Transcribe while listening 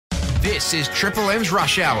This is Triple M's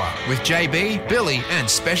Rush Hour with JB, Billy and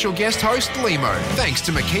special guest host Limo. Thanks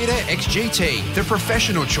to Makita XGT, the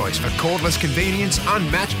professional choice for cordless convenience,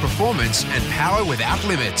 unmatched performance and power without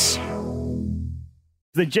limits.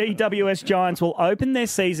 The GWS Giants will open their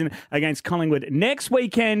season against Collingwood next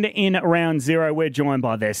weekend in round 0. We're joined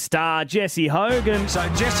by their star, Jesse Hogan. So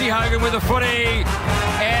Jesse Hogan with a footy,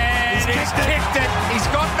 and he's kicked it. He's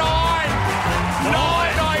got 9,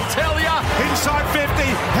 I tell you. Inside 50,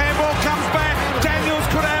 handball comes back. Daniels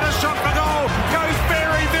could add a shot for goal. Goes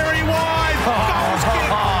very, very wide. Goals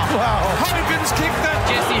kicked. Wow. Hogan's kicked it.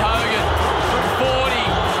 Jesse Hogan from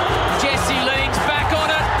 40. Jesse leans back on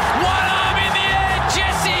it. One arm in the air,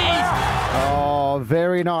 Jesse. Oh,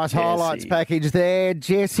 very nice highlights package there.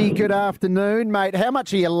 Jesse, good afternoon, mate. How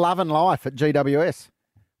much are you loving life at GWS?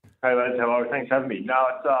 Hey lads, hello. Thanks for having me. No,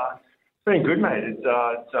 it's been good, mate.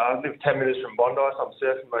 I live 10 minutes from Bondi, so I'm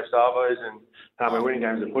surfing most arvos and we're winning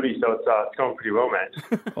games of footy, so it's going pretty well,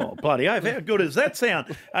 mate. Oh, bloody oath. How good does that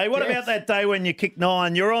sound? Hey, what about that day when you kicked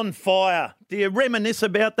 9? You're on fire. Do you reminisce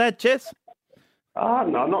about that, Jess? No,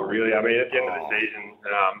 not really. I mean, at the end of the season,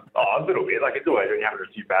 a little bit. Like, it's always when you're having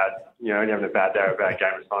a few bad, when you're having a bad day or a bad game,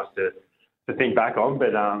 it's nice to think back on.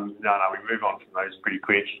 But, no, we move on from those pretty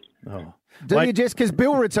quick. Oh. Do you, Jess? Because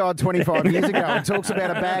Bill retired 25 years ago and talks about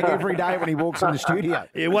a bag every day when he walks in the studio.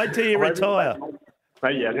 Yeah, wait till you retire.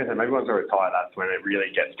 Maybe, yeah, I was going to say, maybe once I retire, that's when it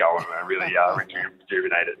really gets going and I really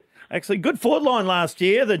rejuvenated. Actually, good forward line last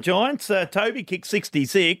year, the Giants. Toby kicked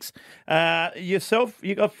 66. Yourself,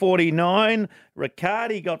 you got 49.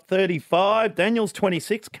 Riccardi got 35. Daniels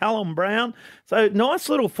 26. Callum Brown. So nice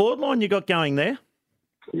little forward line you got going there.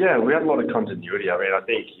 Yeah, we had a lot of continuity. I mean, I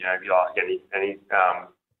think, if you ask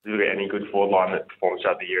any good forward line that performs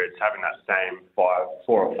throughout the year, it's having that same 4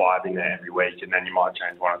 or 5 in there every week, and then you might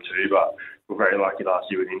change 1 or 2. But we're very lucky last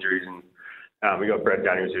year with injuries, and we got Brett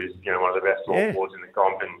Daniels, who's one of the best small forwards in the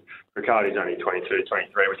comp, and Riccardi's only 22,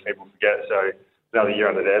 23, which people forget. So another year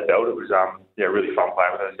under their belt, it was really fun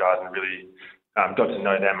playing with those guys, and really got to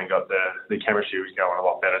know them and got the chemistry was going a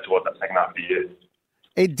lot better towards that second half of the year.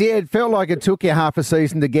 It did. Felt like it took you half a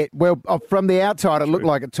season to get, from the outside, it looked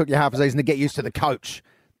like it took you half a season to get used to the coach.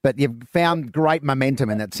 But you've found great momentum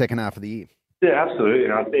in that second half of the year. Yeah, absolutely.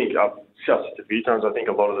 And I think I've discussed it a few times. I think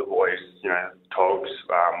a lot of the boys, Togs,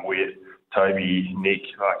 with Toby, Nick,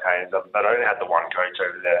 Haynes, they only had the one coach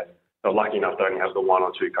over there. They're lucky enough to only have the 1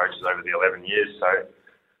 or 2 coaches over the 11 years. So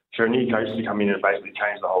for a new coach to come in and basically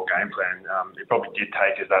change the whole game plan, it probably did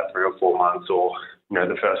take us that 3 or 4 months or,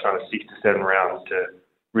 the first round of 6 to 7 rounds to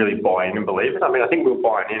really buy in and believe it. I mean, I think we were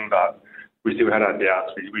buying in, but we still had our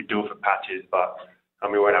doubts. We'd do it for patches, but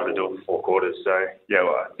we weren't able to do it for 4 quarters. So,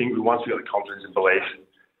 I think once we got the confidence and belief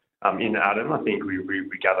in Adam, I think we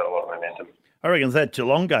gathered a lot of momentum. I reckon it's that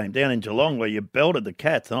Geelong game down in Geelong where you belted the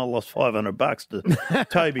Cats and I lost $500 to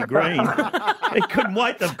Toby Green. He couldn't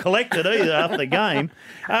wait to collect it either after the game.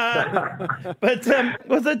 But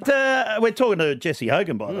was it? We're talking to Jesse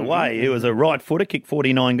Hogan, by the way. He was a right footer, kicked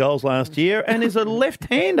 49 goals last year, and is a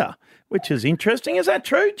left-hander, which is interesting. Is that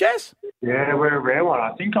true, Jess? Yeah, we're a rare one.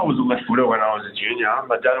 I think I was a left footer when I was a junior.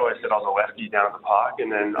 My dad always said I was a lefty down at the park,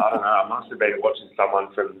 and then, I don't know, I must have been watching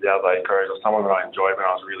someone from the Adelaide Crows or someone that I enjoyed when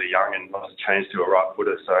I was really young and must have changed to a right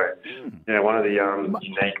footer. So, one of the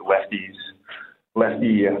unique lefties,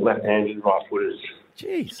 left-handed right footers.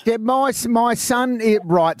 Jeez. Yeah, my son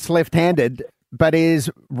writes left-handed, but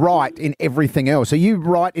is right in everything else. Are you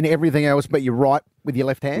right in everything else, but you're right with your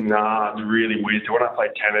left hand? Nah, it's really weird. So when I play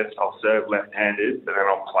tennis, I'll serve left-handed, but then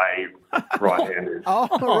I'll play right-handed. Oh,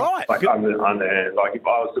 right. Like underhand. Like if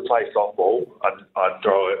I was to play softball, I'd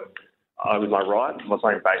throw it with my right. If I was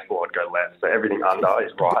playing baseball, I'd go left. So everything under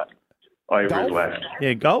is right. Over is left.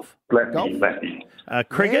 Yeah, golf? Lefty.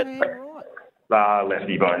 Cricket? Yeah,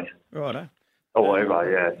 lefty both. Righto. All over,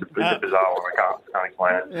 yeah. It's a bizarre one. I can't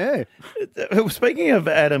explain it. Yeah. Speaking of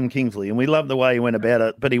Adam Kingsley, and we love the way he went about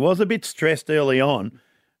it, but he was a bit stressed early on.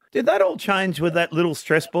 Did that all change with that little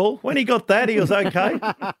stress ball? When he got that, he was okay?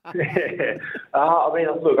 Yeah. I mean,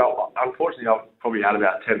 look, unfortunately, I've probably had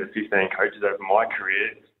about 10 to 15 coaches over my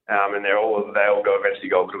career, and they all eventually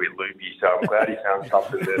go a little bit loopy. So I'm glad he found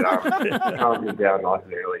something that calmed him down nice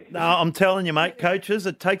and early. No, I'm telling you, mate, coaches,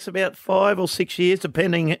 it takes about 5 or 6 years,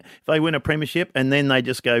 depending if they win a premiership, and then they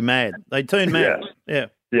just go mad. They turn mad. Yeah.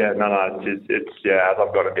 Yeah, no, it's as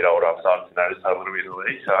I've got a bit older, I've started to notice that a little bit in the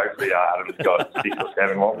league. So hopefully Adam's got 6 or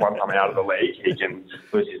 7. Once I'm out of the league, he can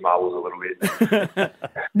lose his marbles a little bit.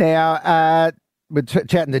 Now, we're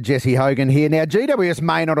chatting to Jesse Hogan here. Now, GWS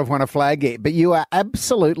may not have won a flag yet, but you are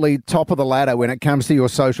absolutely top of the ladder when it comes to your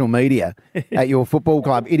social media at your football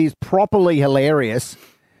club. It is properly hilarious.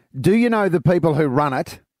 Do you know the people who run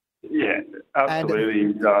it?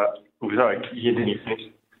 Absolutely. Sorry, you didn't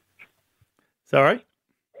finish. Sorry?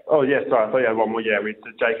 Oh, yeah, sorry. I thought you had one more. Yeah, with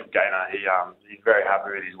Jacob Gaynor, he's very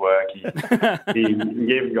happy with his work. He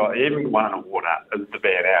even won an award at the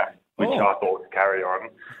BNF, which I thought was carry on.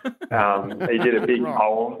 He did a big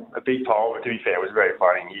poem. To be fair, it was very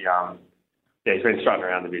funny. He's been strutting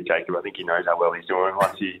around a bit, Jacob. I think he knows how well he's doing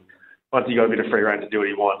once he got a bit of free rein to do what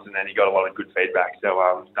he wants, and then he got a lot of good feedback.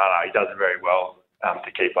 So, he does it very well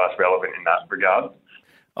to keep us relevant in that regard.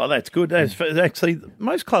 Oh, that's good. Actually,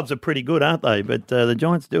 most clubs are pretty good, aren't they? But the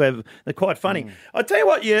Giants they're quite funny. I tell you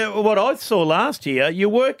what I saw last year, you're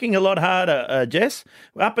working a lot harder, Jess,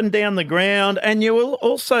 up and down the ground, and you will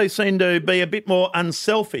also seem to be a bit more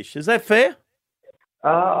unselfish. Is that fair?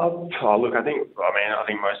 Look, I think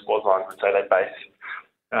most sports lines would say they base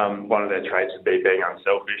one of their traits would be being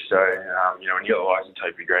unselfish. So, when you got the likes of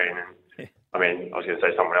Toby Green, and I was going to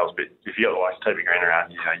say someone else, but if you got the likes of Toby Green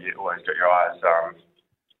around, you always got your eyes.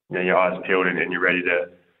 Your eyes peeled and you're ready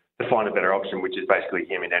to find a better option, which is basically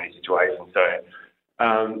him in any situation. So,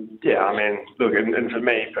 look, and for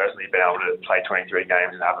me personally, being able to play 23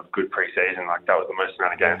 games and have a good pre-season, that was the most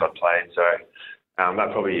amount of games I've played. So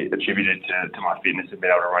that probably attributed to my fitness and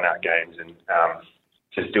being able to run out games and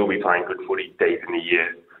to still be playing good footy deep in the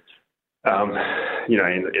year. In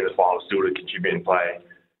the final still to contribute and play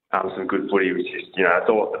some good footy was just, it's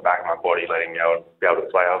all at the back of my body letting me be able to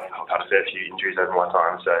play. I've had a fair few injuries over my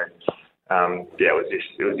time, so it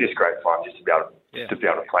was just great fun just to be able to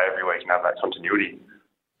play every week and have that continuity.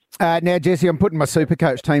 Now, Jesse, I'm putting my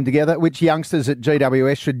Supercoach team together. Which youngsters at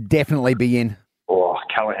GWS should definitely be in?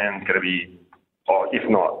 Callahan's going to be, if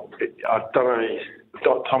not, I don't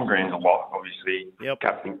know. Tom Green's a lot, obviously. Yep.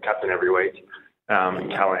 Captain every week.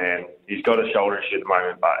 Callahan, he's got a shoulder issue at the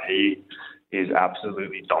moment, but he is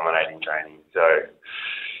absolutely dominating training. So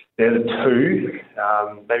they're the two.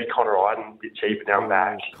 Maybe Connor Iden, a bit cheaper down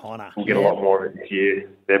back. Connor. We'll get a lot more of it this year.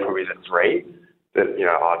 They're probably the three that,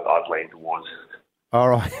 I'd lean towards. All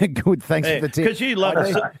right, good. Thanks for the tip. Because you love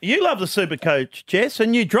the Supercoach, Jess,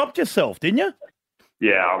 and you dropped yourself, didn't you?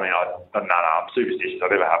 Yeah, I'm superstitious. I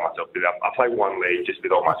never have myself do that. I play one league just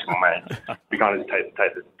with all my school mates. We kind of just take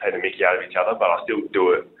the mickey out of each other, but I still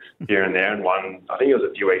do it here and there. And I think it was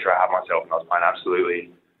a few weeks where I had myself and I was playing absolutely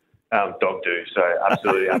dog do. So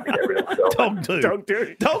absolutely have to get rid of myself. Dog do.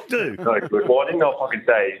 No, good. Well, I didn't know if I could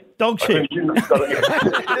say dog shit.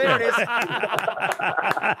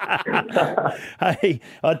 Hey,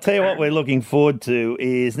 I tell you what we're looking forward to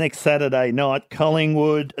is next Saturday night,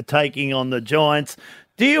 Collingwood taking on the Giants.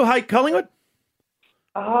 Do you hate Collingwood?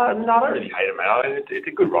 No, I don't really hate it, man. It's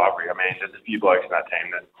a good rivalry. There's a few blokes in that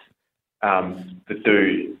team that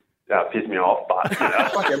do piss me off, but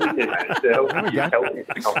it's like everything, man. It's healthy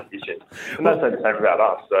for the competition. And that's the same about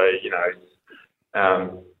us. So,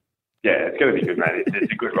 it's going to be good, man.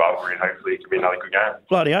 It's a good rivalry, and hopefully it can be another good game.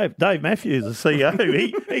 Bloody hope. Dave Matthews, the CEO,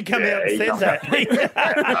 he come out and said that.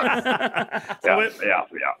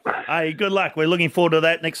 Yeah. Hey, good luck. We're looking forward to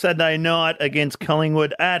that next Saturday night against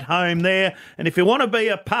Collingwood at home there. And if you want to be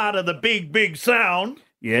a part of the big, big sound...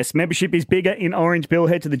 Yes, membership is bigger in Orange Bill.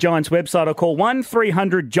 Head to the Giants website or call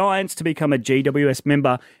 1-300-GIANTS to become a GWS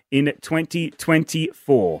member in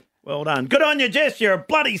 2024. Well done. Good on you, Jess. You're a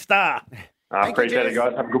bloody star. Appreciate it,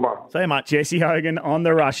 guys. Have a good one. See you, mate. Jesse Hogan on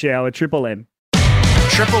the Rush Hour, Triple M.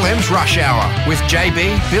 Triple M's Rush Hour with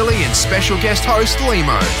JB, Billy and special guest host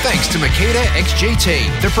Limo. Thanks to Makita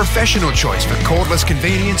XGT, the professional choice for cordless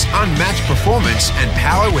convenience, unmatched performance and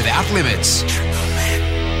power without limits.